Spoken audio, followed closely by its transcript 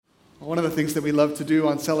One of the things that we love to do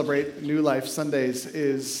on Celebrate New Life Sundays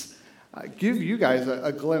is give you guys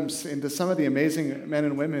a glimpse into some of the amazing men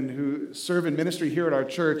and women who serve in ministry here at our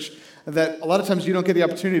church that a lot of times you don't get the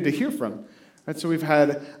opportunity to hear from. Right, so we've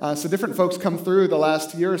had some different folks come through the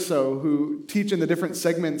last year or so who teach in the different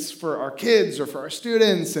segments for our kids or for our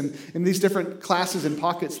students and in these different classes and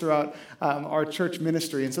pockets throughout our church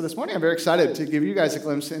ministry. And so this morning I'm very excited to give you guys a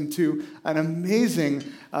glimpse into an amazing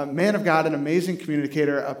man of God, an amazing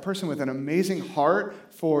communicator, a person with an amazing heart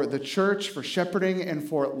for the church, for shepherding, and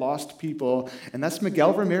for lost people. And that's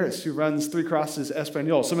Miguel Ramirez, who runs Three Crosses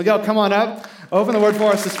Espanol. So Miguel, come on up, open the word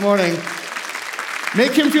for us this morning.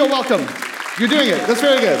 Make him feel welcome. You're doing it. That's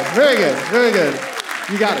very good. Very good. Very good.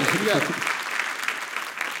 You got it. You got it.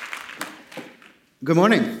 Good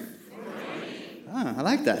morning. Good morning. I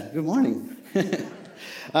like that. Good morning.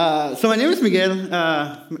 So my name is Miguel.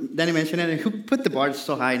 Danny mentioned it. Who put the bar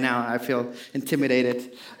so high now? I feel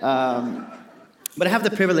intimidated. But I have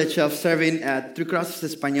the privilege of serving at Three Crosses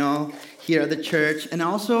Espanol here at the church, and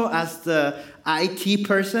also as the IT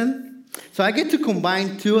person. So I get to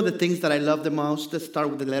combine two of the things that I love the most that start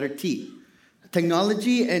with the letter T.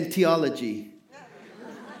 Technology and theology.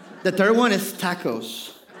 The third one is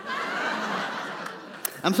tacos.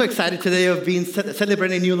 I'm so excited today of being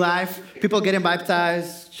celebrating new life, people getting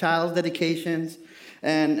baptized, child dedications,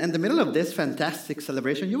 and in the middle of this fantastic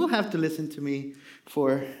celebration, you will have to listen to me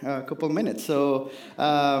for a couple of minutes. So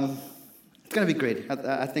it's going to be great.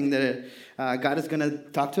 I think that God is going to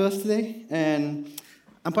talk to us today, and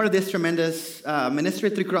I'm part of this tremendous ministry,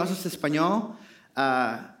 Three Crosses Espanol.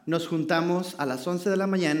 Nos juntamos a las 11 de la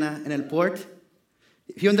mañana en el port.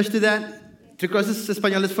 If you understood that, Three Crosses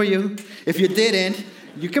Espanol is for you. If you didn't,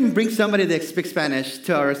 you can bring somebody that speaks Spanish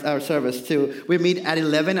to our service too. We meet at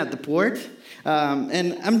 11 at the port.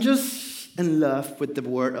 And I'm just in love with the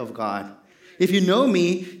Word of God. If you know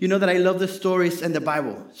me, you know that I love the stories in the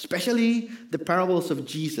Bible, especially the parables of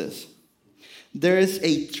Jesus. There is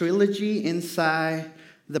a trilogy inside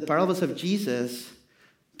the parables of Jesus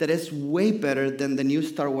that is way better than the new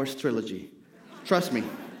Star Wars trilogy. Trust me.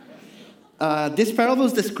 These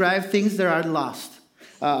parables describe things that are lost.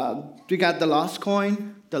 We got the lost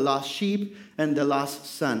coin, the lost sheep, and the lost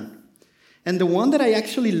son. And the one that I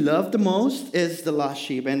actually love the most is the lost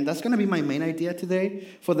sheep. And that's going to be my main idea today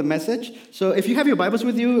for the message. So if you have your Bibles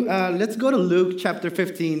with you, let's go to Luke chapter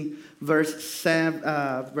 15, verse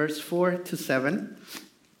 4 to 7.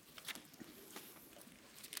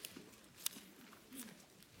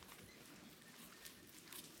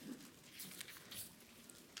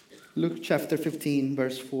 Luke chapter 15,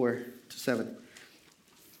 verse 4 to 7.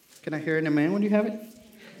 Can I hear an amen when you have it?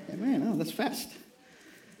 Amen. Oh, that's fast.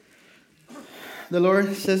 The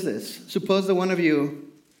Lord says this: suppose that one of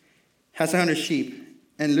you has 100 sheep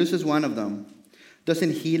and loses one of them.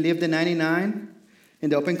 Doesn't he leave the 99 in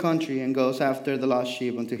the open country and goes after the lost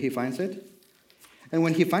sheep until he finds it? And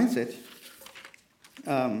when he finds it,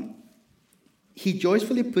 he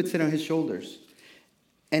joyfully puts it on his shoulders.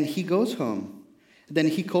 And he goes home. Then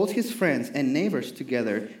he calls his friends and neighbors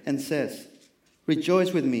together and says,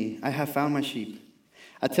 "Rejoice with me, I have found my sheep."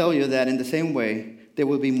 I tell you that in the same way, there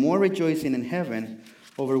will be more rejoicing in heaven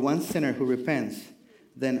over one sinner who repents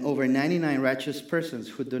than over 99 righteous persons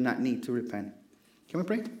who do not need to repent. Can we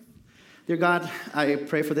pray? Dear God, I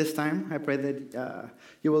pray for this time. I pray that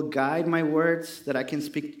you will guide my words, that I can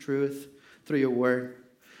speak truth through your word.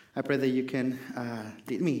 I pray that you can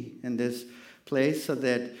lead me in this place so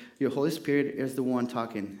that your Holy Spirit is the one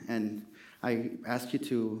talking. And I ask you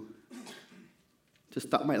to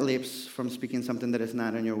stop my lips from speaking something that is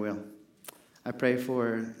not in your will. I pray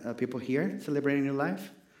for people here celebrating your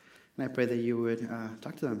life, and I pray that you would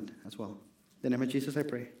talk to them as well. In the name of Jesus, I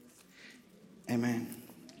pray. Amen.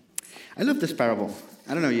 I love this parable.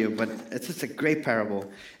 I don't know you, but it's just a great parable.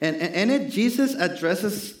 And in it, Jesus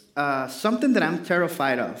addresses something that I'm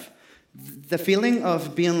terrified of, the feeling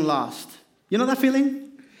of being lost. You know that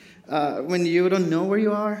feeling? When you don't know where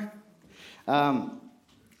you are?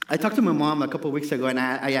 I talked to my mom a couple of weeks ago, and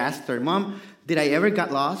I asked her, "Mom, did I ever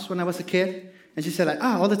get lost when I was a kid?" And she said,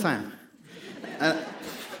 all the time.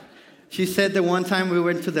 She said that one time we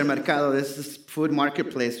went to the mercado, this food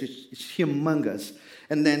marketplace, which is humongous.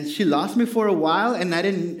 And then she lost me for a while,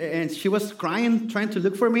 and she was crying, trying to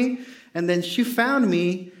look for me. And then she found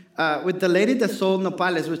me with the lady that sold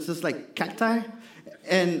nopales, which is like cacti.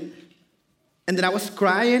 And then I was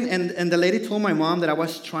crying, and the lady told my mom that I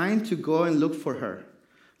was trying to go and look for her.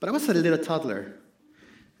 But I was a little toddler.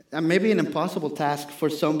 Maybe an impossible task for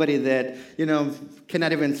somebody that,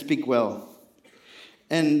 cannot even speak well.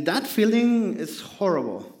 And that feeling is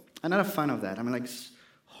horrible. I'm not a fan of that. It's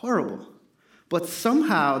horrible. But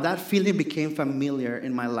somehow that feeling became familiar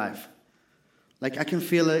in my life. Like I can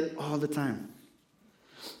feel it all the time.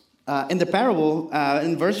 In the parable,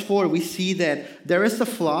 in verse 4, we see that there is a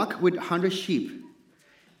flock with 100 sheep.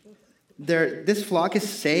 This flock is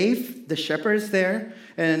safe, the shepherd is there,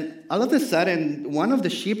 and all of a sudden, one of the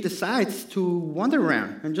sheep decides to wander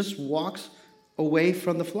around and just walks away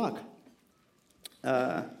from the flock.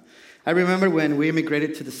 I remember when we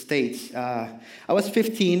immigrated to the States, I was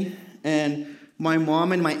 15, and my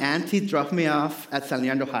mom and my auntie dropped me off at San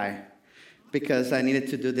Leandro High because I needed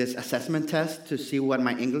to do this assessment test to see what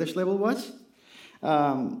my English level was.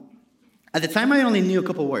 At the time, I only knew a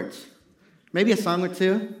couple words, maybe a song or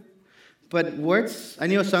two. But words, I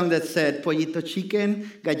knew a song that said, Pollito chicken,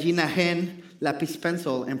 gallina hen, lapis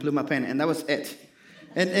pencil, and pluma pen, and that was it.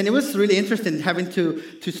 And it was really interesting having to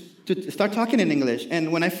start talking in English.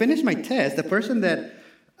 And when I finished my test, the person that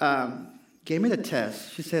gave me the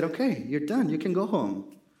test, she said, okay, you're done, you can go home.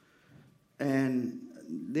 And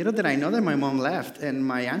little did I know that my mom left, and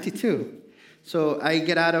my auntie too. So I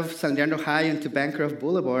get out of San Leandro High into Bancroft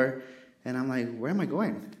Boulevard, and I'm like, where am I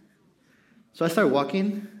going? So I started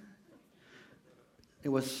walking. It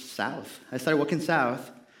was south. I started walking south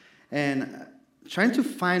and trying to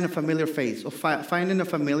find a familiar face or finding a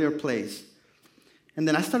familiar place. And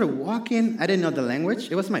then I started walking. I didn't know the language.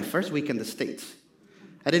 It was my first week in the States.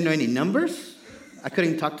 I didn't know any numbers. I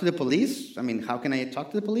couldn't talk to the police. I mean, how can I talk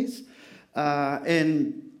to the police?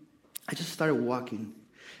 And I just started walking.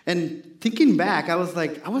 And thinking back, I was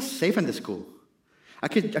like, I was safe in the school. I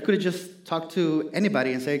could have just talked to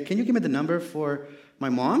anybody and say, can you give me the number for my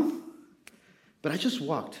mom? But I just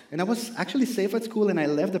walked, and I was actually safe at school, and I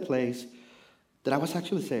left the place that I was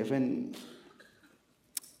actually safe. And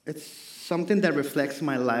it's something that reflects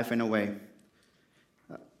my life in a way.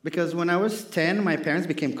 Because when I was 10, my parents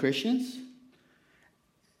became Christians,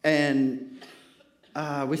 and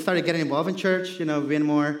we started getting involved in church, being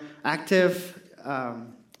more active.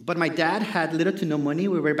 But my dad had little to no money.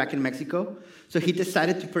 We were back in Mexico, so he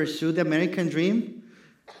decided to pursue the American dream.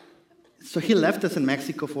 So he left us in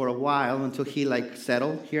Mexico for a while until he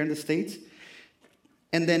settled here in the States.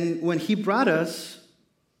 And then when he brought us,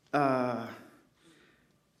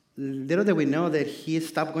 little did we know that he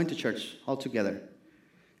stopped going to church altogether.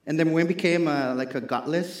 And then we became a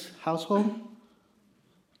godless household.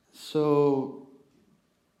 So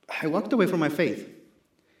I walked away from my faith.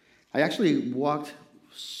 I actually walked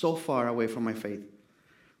so far away from my faith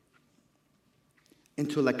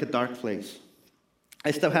into a dark place. I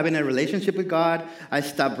stopped having a relationship with God. I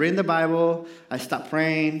stopped reading the Bible. I stopped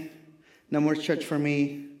praying. No more church for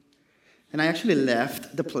me. And I actually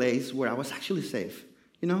left the place where I was actually safe,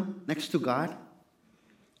 next to God.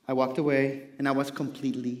 I walked away, and I was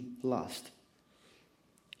completely lost.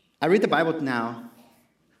 I read the Bible now,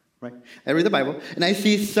 right? I read the Bible, and I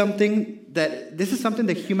see this is something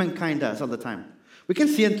that humankind does all the time. We can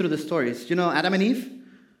see it through the stories. Adam and Eve?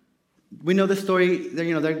 We know the story,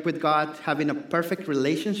 they're with God, having a perfect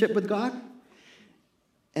relationship with God,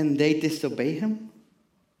 and they disobey him.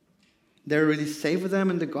 They're really safe with him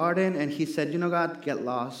in the garden, and he said, God, get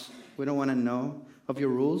lost. We don't want to know of your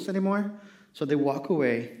rules anymore. So they walk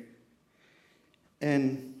away.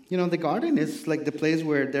 And, the garden is the place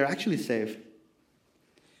where they're actually safe.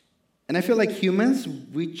 And I feel like humans,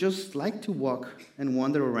 we just like to walk and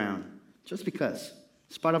wander around, just because.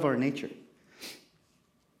 It's part of our nature.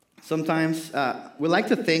 Sometimes we like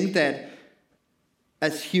to think that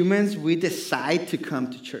as humans, we decide to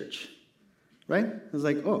come to church, right? It's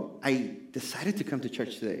like, oh, I decided to come to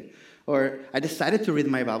church today. Or I decided to read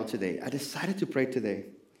my Bible today. I decided to pray today.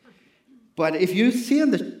 But if you see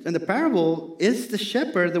in the parable, is the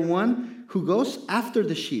shepherd the one who goes after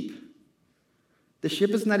the sheep? The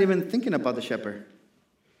sheep is not even thinking about the shepherd.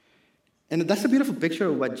 And that's a beautiful picture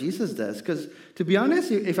of what Jesus does. Because to be honest,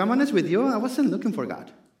 if I'm honest with you, I wasn't looking for God.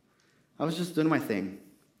 I was just doing my thing,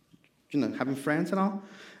 having friends and all.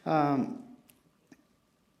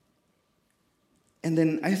 And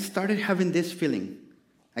then I started having this feeling,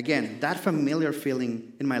 again, that familiar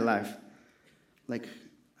feeling in my life. I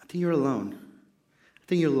think you're alone. I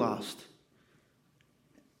think you're lost.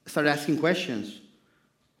 I started asking questions.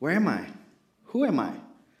 Where am I? Who am I?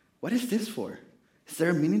 What is this for? Is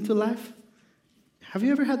there a meaning to life? Have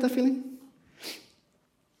you ever had that feeling?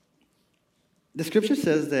 The scripture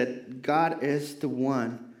says that God is the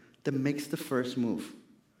one that makes the first move,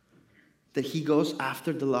 that he goes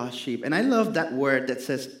after the lost sheep. And I love that word that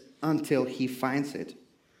says, until he finds it.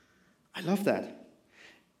 I love that.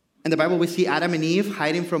 In the Bible, we see Adam and Eve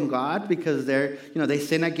hiding from God because they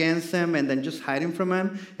sin against him and then just hiding from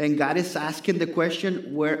him. And God is asking the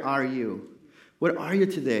question, where are you? Where are you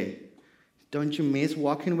today? Don't you miss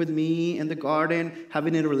walking with me in the garden,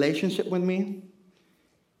 having a relationship with me?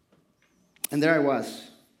 And there I was,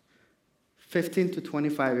 15 to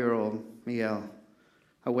 25-year-old Miguel,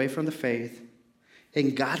 away from the faith.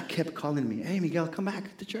 And God kept calling me, hey, Miguel, come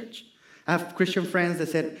back to church. I have Christian friends that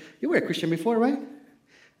said, you were a Christian before, right? And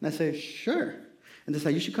I said, sure. And they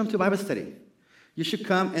said, you should come to Bible study. You should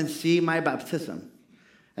come and see my baptism.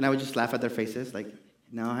 And I would just laugh at their faces, like,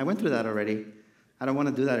 no, I went through that already. I don't want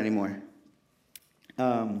to do that anymore.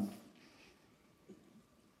 And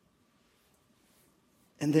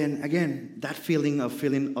then, again, that feeling of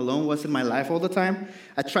feeling alone was in my life all the time.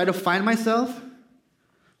 I tried to find myself.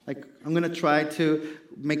 Like, I'm going to try to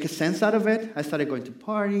make a sense out of it. I started going to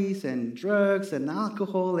parties and drugs and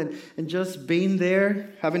alcohol and just being there,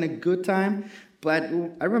 having a good time. But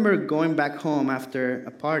I remember going back home after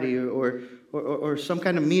a party or some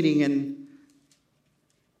kind of meeting and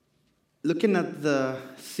looking at the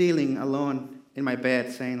ceiling alone in my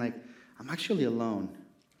bed saying, like, I'm actually alone.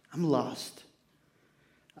 I'm lost.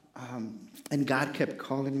 And God kept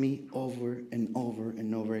calling me over and over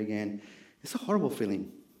and over again. It's a horrible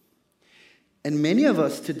feeling. And many of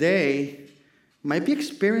us today might be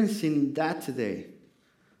experiencing that today.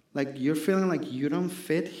 Like you're feeling like you don't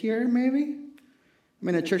fit here, maybe? I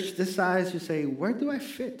mean, a church this size, you say, where do I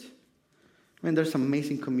fit? I mean, there's some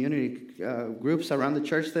amazing community groups around the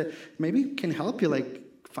church that maybe can help you, like,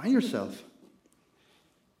 find yourself.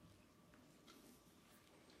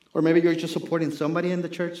 Or maybe you're just supporting somebody in the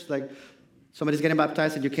church, like somebody's getting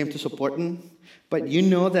baptized and you came to support them. But you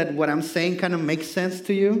know that what I'm saying kind of makes sense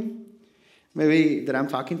to you. Maybe that I'm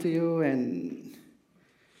talking to you and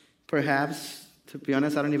perhaps, to be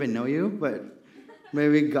honest, I don't even know you, but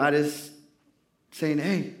maybe God is saying,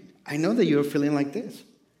 hey, I know that you're feeling like this.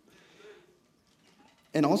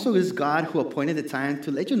 And also it's God who appointed the time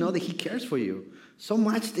to let you know that he cares for you so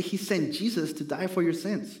much that he sent Jesus to die for your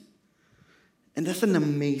sins. And that's an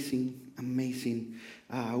amazing, amazing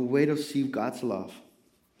way to see God's love.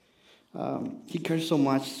 He cares so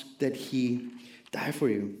much that he died for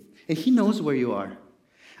you. And he knows where you are.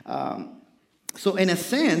 So in a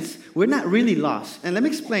sense, we're not really lost. And let me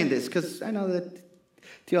explain this, because I know that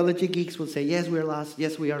theology geeks will say, yes, we're lost.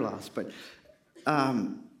 Yes, we are lost. But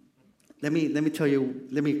let me tell you,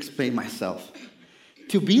 let me explain myself.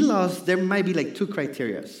 To be lost, there might be like two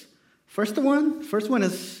criteria. First one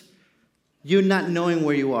is you not knowing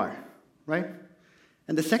where you are, right?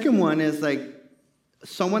 And the second one is like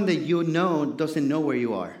someone that you know doesn't know where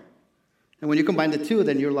you are. And when you combine the two,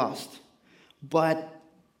 then you're lost. But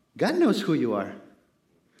God knows who you are.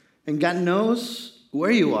 And God knows where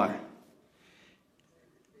you are.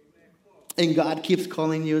 And God keeps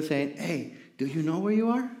calling you saying, hey, do you know where you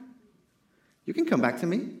are? You can come back to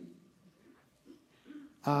me.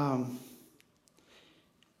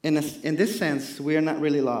 In this sense, we are not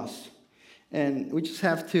really lost. And we just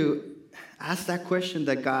have to ask that question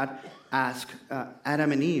that God asked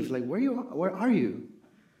Adam and Eve, like, where are you?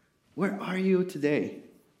 Where are you today?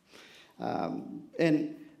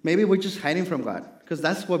 And maybe we're just hiding from God, because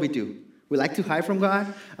that's what we do. We like to hide from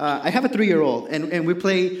God. I have a 3-year-old, and we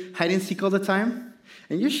play hide and seek all the time.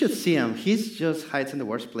 And you should see him. He just hides in the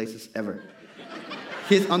worst places ever.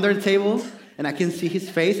 He's under the table, and I can see his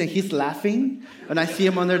face, and he's laughing. And I see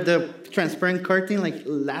him under the transparent curtain, like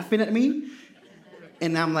laughing at me.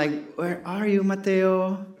 And I'm like, where are you,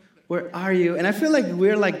 Mateo? Where are you? And I feel like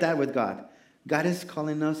we're like that with God. God is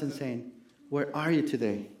calling us and saying, where are you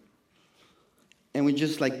today? And we're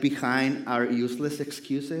just like behind our useless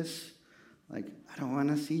excuses. Like, I don't want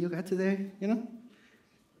to see you, God, today, you know?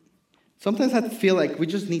 Sometimes I feel like we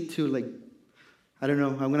just need to, like, I don't know,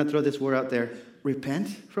 I'm going to throw this word out there. Repent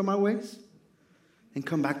from our ways and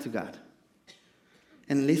come back to God.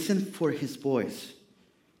 And listen for his voice.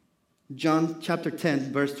 John chapter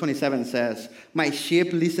 10, verse 27 says, my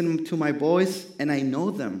sheep listen to my voice, and I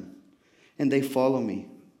know them, and they follow me.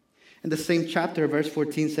 And the same chapter, verse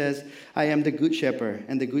 14 says, I am the good shepherd,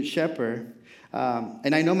 and the good shepherd,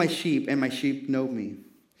 and I know my sheep, and my sheep know me.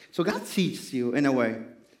 So God sees you in a way,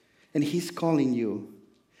 and he's calling you.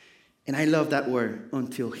 And I love that word,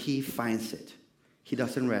 until he finds it. He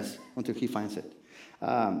doesn't rest until he finds it.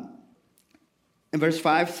 And verse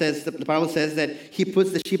 5 says, the Bible says that he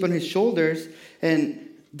puts the sheep on his shoulders, and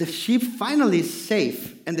the sheep finally is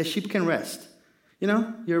safe, and the sheep can rest. You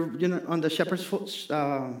know, you're on the shepherd's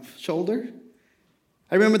shoulder.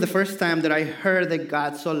 I remember the first time that I heard that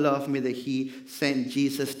God so loved me that he sent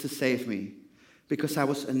Jesus to save me, because I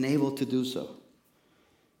was unable to do so.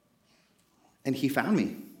 And he found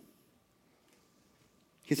me.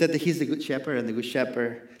 He said that he's the good shepherd, and the good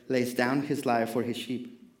shepherd lays down his life for his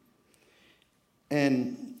sheep.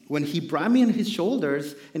 And when he brought me on his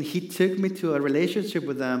shoulders and he took me to a relationship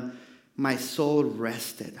with them, my soul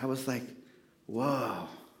rested. I was like, whoa,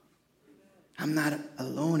 I'm not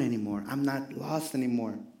alone anymore. I'm not lost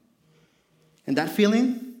anymore. And that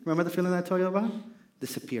feeling, remember the feeling I told you about?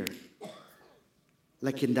 Disappeared.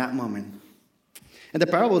 Like in that moment. And the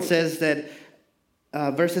parable says that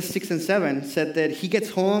verses 6 and 7 said that he gets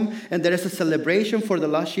home and there is a celebration for the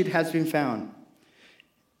lost sheep has been found.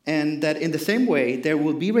 And that in the same way, there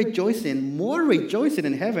will be rejoicing, more rejoicing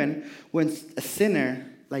in heaven when a sinner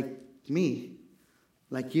like me,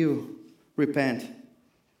 like you, repent.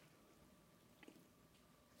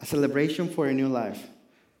 A celebration for a new life.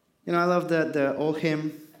 You know, I love the old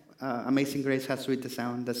hymn, Amazing Grace, how sweet the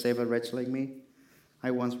sound that saved a wretch like me. I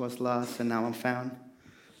once was lost and now I'm found.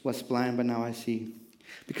 Was blind but now I see.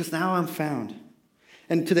 Because now I'm found.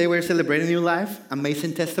 And today we're celebrating new life,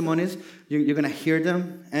 amazing testimonies. You're going to hear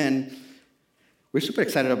them, and we're super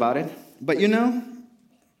excited about it. But you know,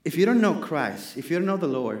 if you don't know Christ, if you don't know the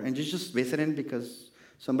Lord, and you're just visiting because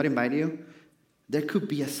somebody invited you, there could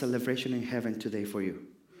be a celebration in heaven today for you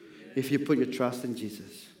if you put your trust in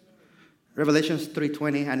Jesus. Revelation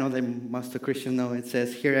 3:20, I know that most of Christians know, it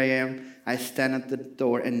says, "Here I am, I stand at the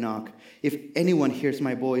door and knock. If anyone hears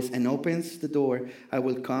my voice and opens the door, I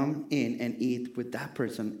will come in and eat with that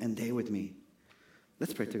person and they with me."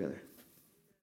 Let's pray together.